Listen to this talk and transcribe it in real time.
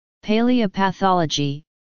Paleopathology,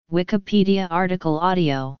 Wikipedia article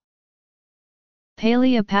audio.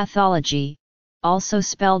 Paleopathology, also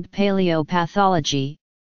spelled paleopathology,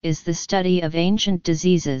 is the study of ancient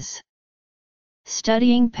diseases.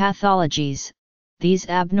 Studying pathologies, these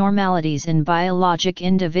abnormalities in biologic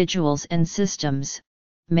individuals and systems,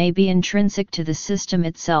 may be intrinsic to the system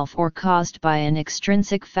itself or caused by an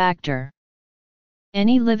extrinsic factor.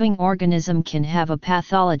 Any living organism can have a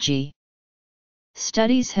pathology.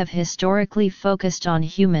 Studies have historically focused on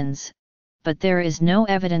humans, but there is no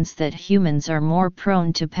evidence that humans are more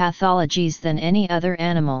prone to pathologies than any other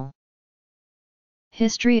animal.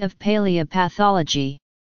 History of paleopathology.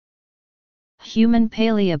 Human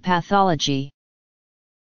paleopathology.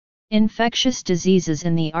 Infectious diseases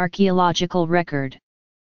in the archaeological record.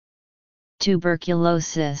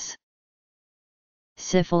 Tuberculosis,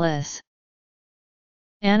 syphilis.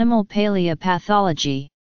 Animal paleopathology.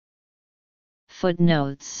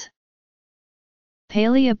 Footnotes.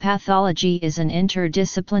 Paleopathology is an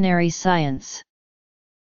interdisciplinary science.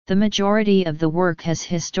 The majority of the work has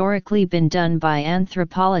historically been done by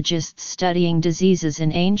anthropologists studying diseases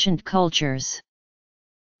in ancient cultures.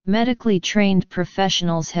 Medically trained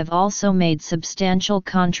professionals have also made substantial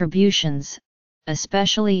contributions,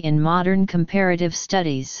 especially in modern comparative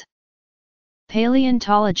studies.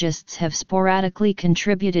 Paleontologists have sporadically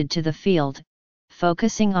contributed to the field,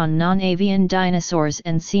 focusing on non-avian dinosaurs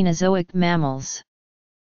and Cenozoic mammals.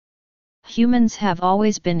 Humans have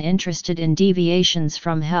always been interested in deviations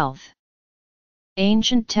from health.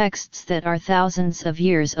 Ancient texts that are thousands of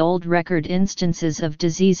years old record instances of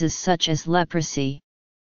diseases such as leprosy.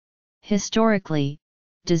 Historically,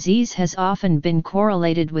 disease has often been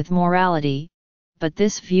correlated with morality, but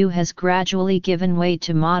this view has gradually given way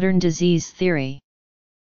to modern disease theory.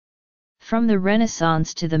 From the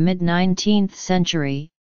Renaissance to the mid-19th century,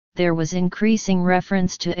 there was increasing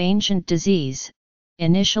reference to ancient disease,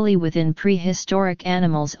 initially within prehistoric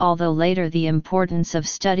animals, although later the importance of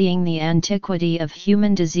studying the antiquity of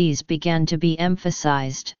human disease began to be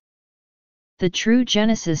emphasized. The true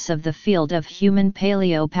genesis of the field of human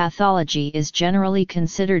paleopathology is generally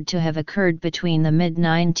considered to have occurred between the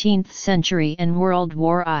mid-19th century and World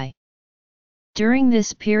War I. During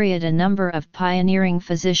this period, a number of pioneering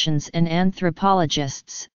physicians and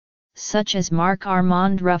anthropologists, such as Mark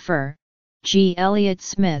Armand Ruffer, G. Elliott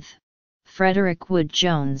Smith, Frederick Wood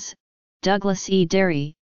Jones, Douglas E.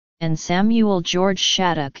 Derry, and Samuel George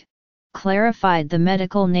Shattuck, clarified the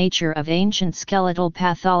medical nature of ancient skeletal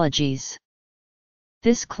pathologies.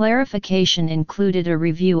 This clarification included a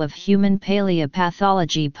review of human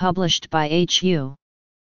paleopathology published by H.U.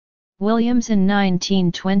 Williams in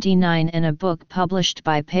 1929 and a book published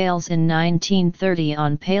by Pales in 1930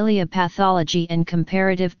 on paleopathology and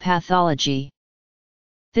comparative pathology.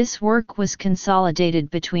 This work was consolidated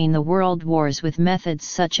between the world wars, with methods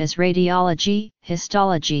such as radiology,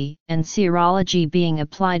 histology, and serology being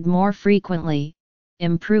applied more frequently,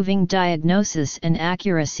 improving diagnosis and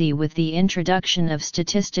accuracy with the introduction of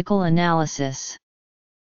statistical analysis.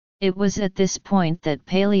 It was at this point that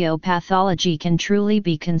paleopathology can truly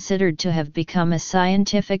be considered to have become a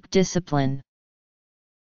scientific discipline.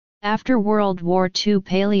 After World War II,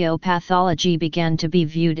 paleopathology began to be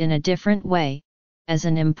viewed in a different way, as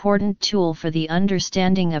an important tool for the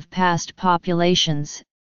understanding of past populations,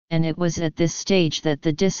 and it was at this stage that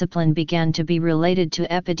the discipline began to be related to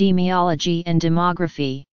epidemiology and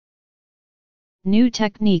demography. New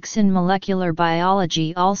techniques in molecular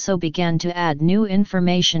biology also began to add new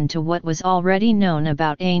information to what was already known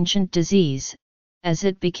about ancient disease, as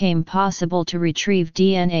it became possible to retrieve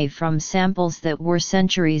DNA from samples that were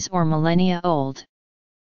centuries or millennia old.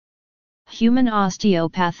 Human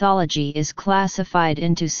osteopathology is classified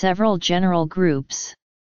into several general groups.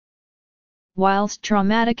 Whilst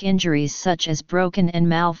traumatic injuries such as broken and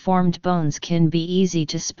malformed bones can be easy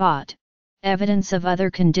to spot, evidence of other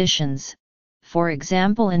conditions, for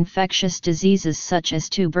example infectious diseases such as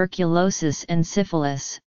tuberculosis and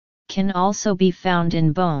syphilis, can also be found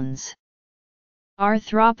in bones.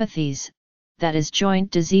 Arthropathies, that is joint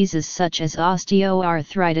diseases such as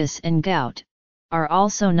osteoarthritis and gout, are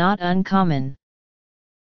also not uncommon.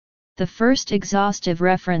 The first exhaustive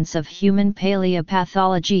reference of human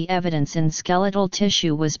paleopathology evidence in skeletal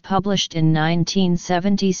tissue was published in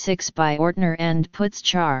 1976 by Ortner and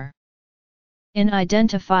Putzchar. In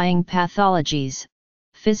identifying pathologies,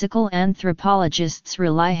 physical anthropologists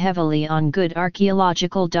rely heavily on good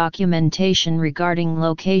archaeological documentation regarding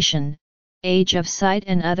location, age of site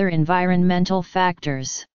and other environmental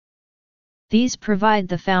factors. These provide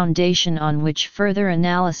the foundation on which further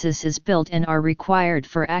analysis is built and are required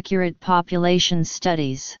for accurate population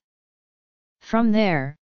studies. From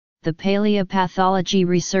there, the paleopathology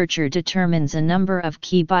researcher determines a number of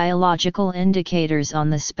key biological indicators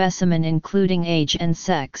on the specimen, including age and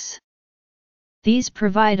sex. These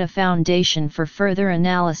provide a foundation for further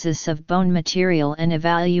analysis of bone material and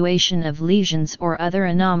evaluation of lesions or other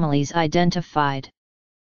anomalies identified.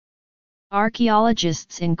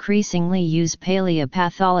 Archaeologists increasingly use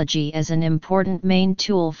paleopathology as an important main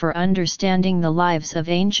tool for understanding the lives of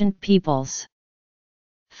ancient peoples.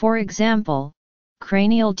 For example,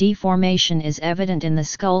 cranial deformation is evident in the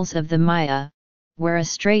skulls of the Maya, where a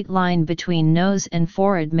straight line between nose and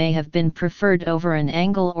forehead may have been preferred over an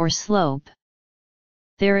angle or slope.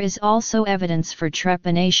 There is also evidence for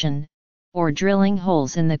trepanation, or drilling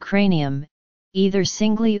holes in the cranium, either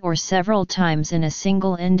singly or several times in a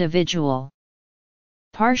single individual.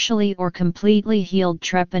 Partially or completely healed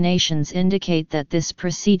trepanations indicate that this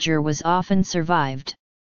procedure was often survived.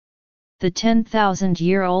 The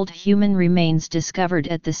 10,000-year-old human remains discovered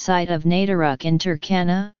at the site of Nataruk in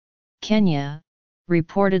Turkana, Kenya,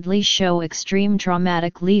 reportedly show extreme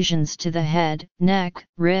traumatic lesions to the head, neck,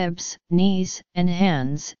 ribs, knees, and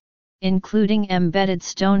hands, including embedded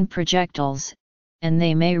stone projectiles, and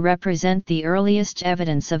they may represent the earliest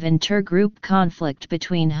evidence of intergroup conflict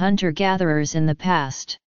between hunter-gatherers in the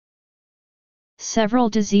past. Several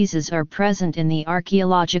diseases are present in the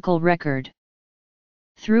archaeological record.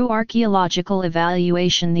 Through archaeological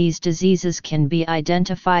evaluation, these diseases can be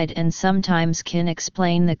identified and sometimes can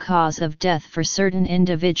explain the cause of death for certain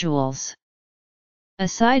individuals.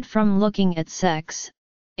 Aside from looking at sex,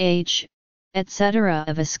 age, etc.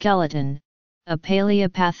 of a skeleton, a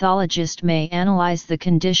paleopathologist may analyze the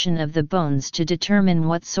condition of the bones to determine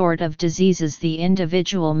what sort of diseases the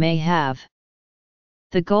individual may have.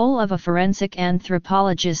 The goal of a forensic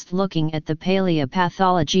anthropologist looking at the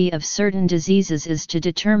paleopathology of certain diseases is to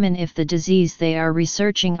determine if the disease they are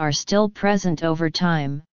researching are still present over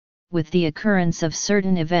time, with the occurrence of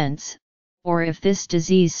certain events, or if this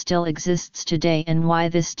disease still exists today and why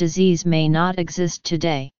this disease may not exist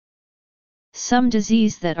today. Some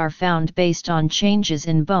diseases that are found based on changes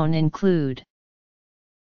in bone include: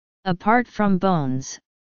 apart from bones,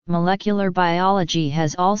 molecular biology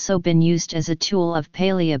has also been used as a tool of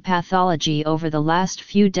paleopathology over the last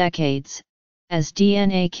few decades, as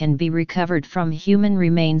DNA can be recovered from human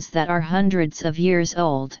remains that are hundreds of years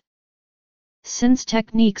old. Since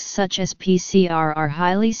techniques such as PCR are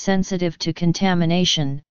highly sensitive to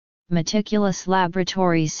contamination, meticulous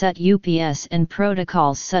laboratory setups and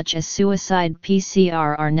protocols such as suicide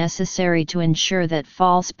PCR are necessary to ensure that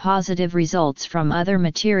false positive results from other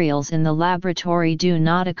materials in the laboratory do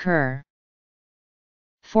not occur.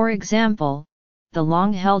 For example, the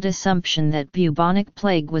long-held assumption that bubonic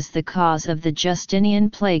plague was the cause of the Justinian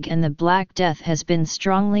plague and the Black Death has been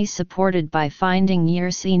strongly supported by finding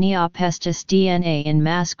Yersinia pestis DNA in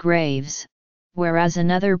mass graves, whereas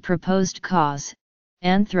another proposed cause,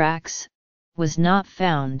 anthrax, was not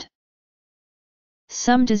found.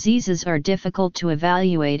 Some diseases are difficult to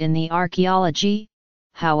evaluate in the archaeology,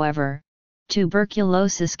 however.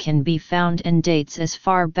 Tuberculosis can be found and dates as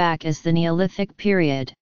far back as the Neolithic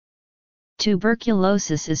period.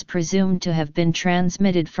 Tuberculosis is presumed to have been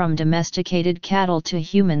transmitted from domesticated cattle to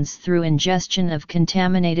humans through ingestion of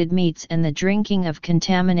contaminated meats and the drinking of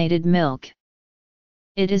contaminated milk.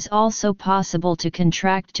 It is also possible to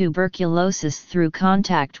contract tuberculosis through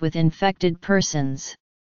contact with infected persons.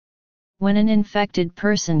 When an infected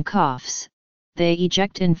person coughs, they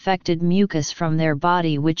eject infected mucus from their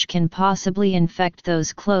body, which can possibly infect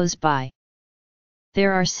those close by.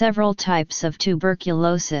 There are several types of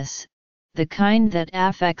tuberculosis: the kind that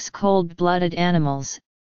affects cold-blooded animals,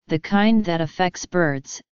 the kind that affects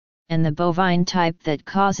birds, and the bovine type that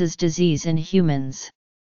causes disease in humans.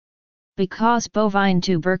 Because bovine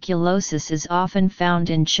tuberculosis is often found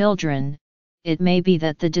in children, it may be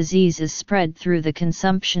that the disease is spread through the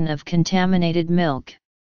consumption of contaminated milk.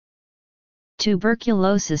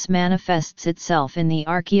 Tuberculosis manifests itself in the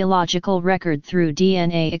archaeological record through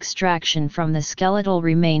DNA extraction from the skeletal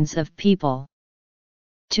remains of people.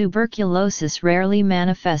 Tuberculosis rarely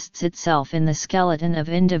manifests itself in the skeleton of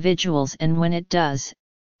individuals, and when it does,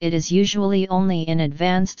 it is usually only in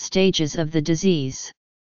advanced stages of the disease.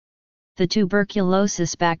 The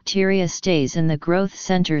tuberculosis bacteria stays in the growth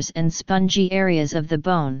centers and spongy areas of the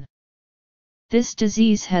bone. This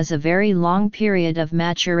disease has a very long period of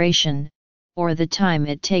maturation, or the time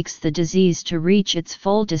it takes the disease to reach its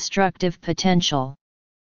full destructive potential.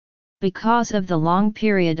 Because of the long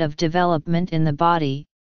period of development in the body,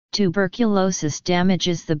 tuberculosis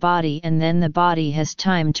damages the body and then the body has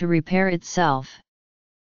time to repair itself.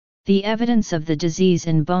 The evidence of the disease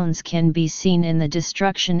in bones can be seen in the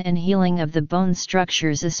destruction and healing of the bone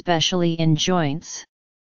structures, especially in joints.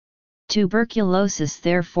 Tuberculosis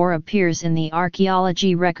therefore appears in the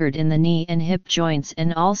archaeology record in the knee and hip joints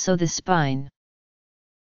and also the spine.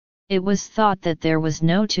 It was thought that there was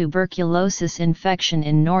no tuberculosis infection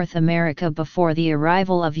in North America before the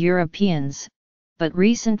arrival of Europeans, but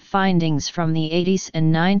recent findings from the 80s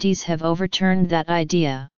and 90s have overturned that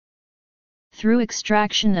idea. Through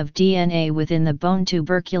extraction of DNA within the bone,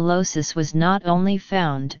 tuberculosis was not only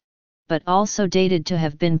found, but also dated to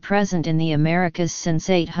have been present in the Americas since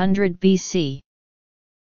 800 BC.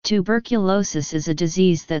 Tuberculosis is a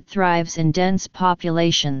disease that thrives in dense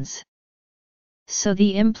populations. So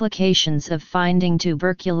the implications of finding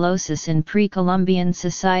tuberculosis in pre-Columbian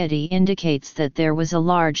society indicates that there was a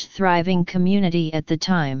large thriving community at the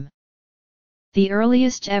time. The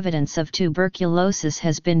earliest evidence of tuberculosis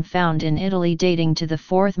has been found in Italy dating to the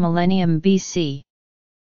 4th millennium BC.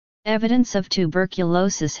 Evidence of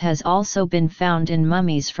tuberculosis has also been found in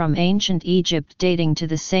mummies from ancient Egypt dating to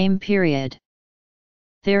the same period.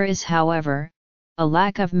 There is, however, a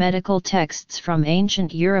lack of medical texts from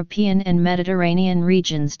ancient European and Mediterranean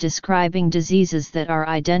regions describing diseases that are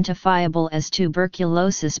identifiable as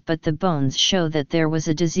tuberculosis, but the bones show that there was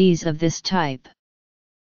a disease of this type.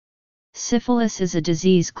 Syphilis is a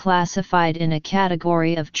disease classified in a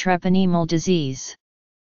category of treponemal disease.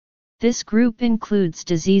 This group includes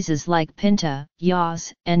diseases like Pinta,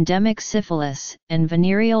 Yaws, endemic syphilis, and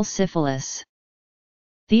venereal syphilis.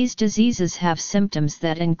 These diseases have symptoms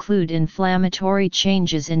that include inflammatory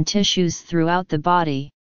changes in tissues throughout the body.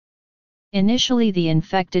 Initially, the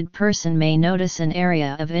infected person may notice an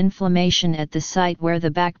area of inflammation at the site where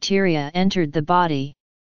the bacteria entered the body.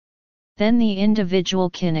 Then the individual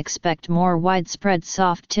can expect more widespread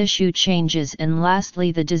soft tissue changes, and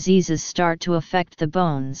lastly the diseases start to affect the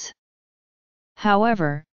bones.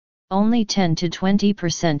 However, only 10 to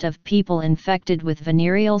 20% of people infected with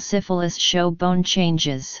venereal syphilis show bone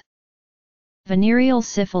changes. Venereal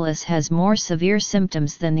syphilis has more severe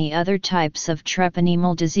symptoms than the other types of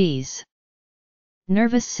treponemal disease.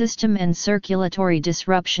 Nervous system and circulatory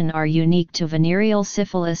disruption are unique to venereal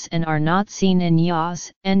syphilis and are not seen in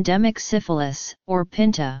Yaws, endemic syphilis, or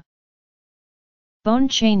Pinta. Bone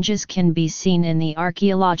changes can be seen in the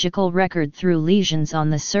archaeological record through lesions on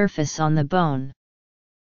the surface on the bone.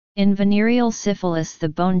 In venereal syphilis, the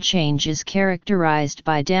bone change is characterized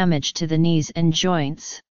by damage to the knees and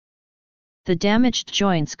joints. The damaged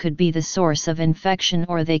joints could be the source of infection,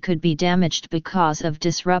 or they could be damaged because of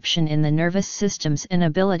disruption in the nervous system's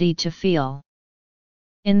inability to feel.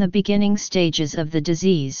 In the beginning stages of the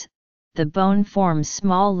disease, the bone forms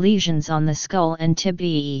small lesions on the skull and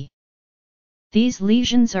tibiae. These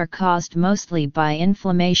lesions are caused mostly by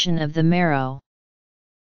inflammation of the marrow.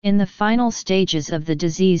 In the final stages of the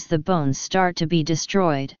disease, the bones start to be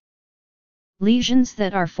destroyed. Lesions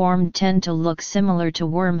that are formed tend to look similar to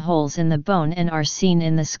wormholes in the bone and are seen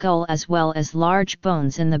in the skull as well as large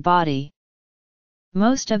bones in the body.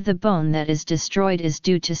 Most of the bone that is destroyed is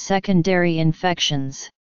due to secondary infections.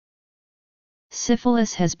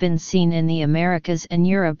 Syphilis has been seen in the Americas and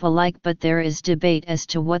Europe alike, but there is debate as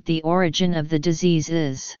to what the origin of the disease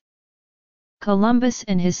is. Columbus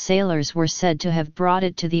and his sailors were said to have brought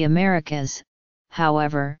it to the Americas.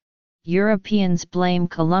 However, Europeans blame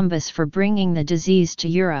Columbus for bringing the disease to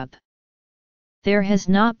Europe. There has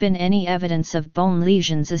not been any evidence of bone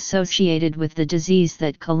lesions associated with the disease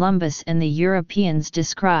that Columbus and the Europeans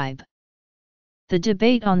describe. The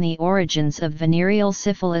debate on the origins of venereal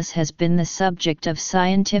syphilis has been the subject of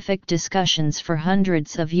scientific discussions for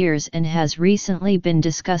hundreds of years and has recently been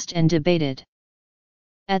discussed and debated.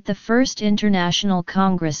 At the first International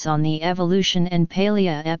Congress on the Evolution and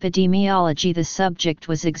Paleoepidemiology, the subject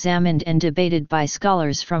was examined and debated by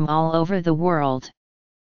scholars from all over the world.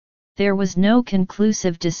 There was no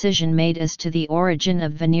conclusive decision made as to the origin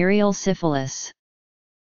of venereal syphilis.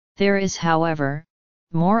 There is, however,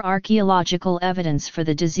 more archaeological evidence for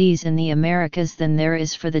the disease in the Americas than there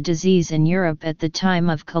is for the disease in Europe at the time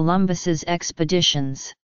of Columbus's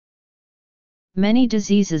expeditions. Many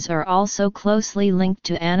diseases are also closely linked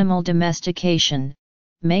to animal domestication,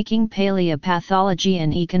 making paleopathology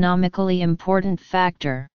an economically important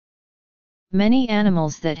factor. Many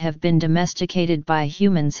animals that have been domesticated by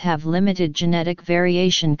humans have limited genetic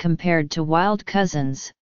variation compared to wild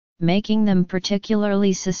cousins, making them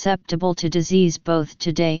particularly susceptible to disease both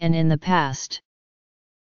today and in the past.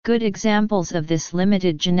 Good examples of this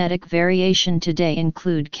limited genetic variation today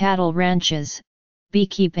include cattle ranches,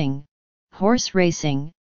 beekeeping, horse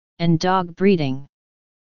racing, and dog breeding.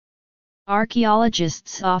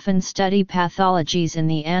 Archaeologists often study pathologies in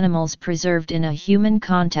the animals preserved in a human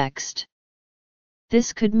context.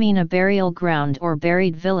 This could mean a burial ground or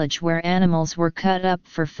buried village where animals were cut up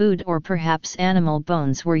for food, or perhaps animal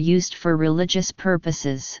bones were used for religious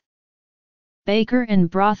purposes. Baker and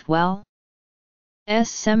Brothwell's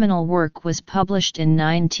seminal work was published in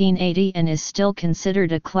 1980 and is still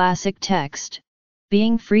considered a classic text,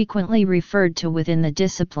 being frequently referred to within the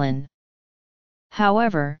discipline.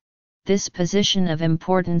 However, this position of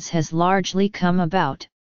importance has largely come about,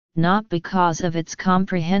 not because of its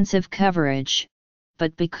comprehensive coverage,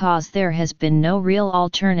 but because there has been no real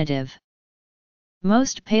alternative.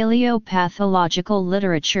 Most paleopathological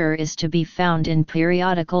literature is to be found in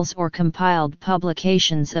periodicals or compiled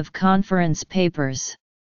publications of conference papers.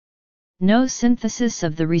 No synthesis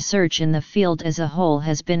of the research in the field as a whole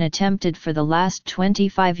has been attempted for the last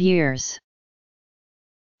 25 years.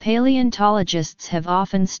 Paleontologists have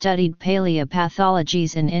often studied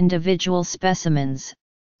paleopathologies in individual specimens,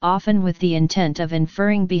 often with the intent of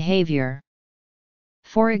inferring behavior.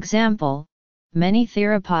 For example, many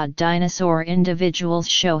theropod dinosaur individuals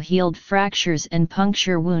show healed fractures and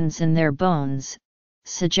puncture wounds in their bones,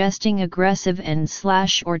 suggesting aggressive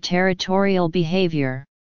and/or territorial behavior.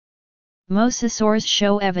 Mosasaurs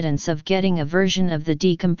show evidence of getting a version of the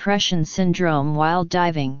decompression syndrome while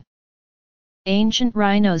diving. Ancient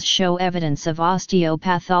rhinos show evidence of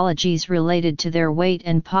osteopathologies related to their weight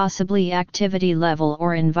and possibly activity level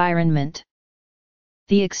or environment.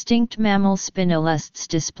 The extinct mammal Spinolasts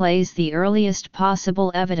displays the earliest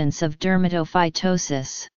possible evidence of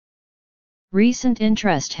dermatophytosis. Recent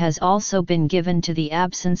interest has also been given to the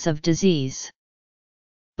absence of disease.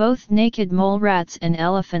 Both naked mole rats and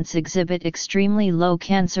elephants exhibit extremely low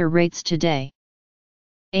cancer rates today.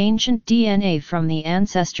 Ancient DNA from the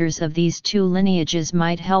ancestors of these two lineages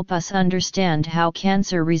might help us understand how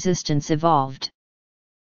cancer resistance evolved.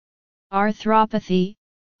 Arthropathy,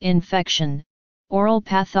 infection, oral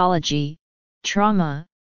pathology, trauma,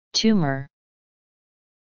 tumor,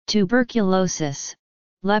 tuberculosis,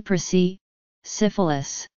 leprosy,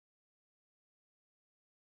 syphilis.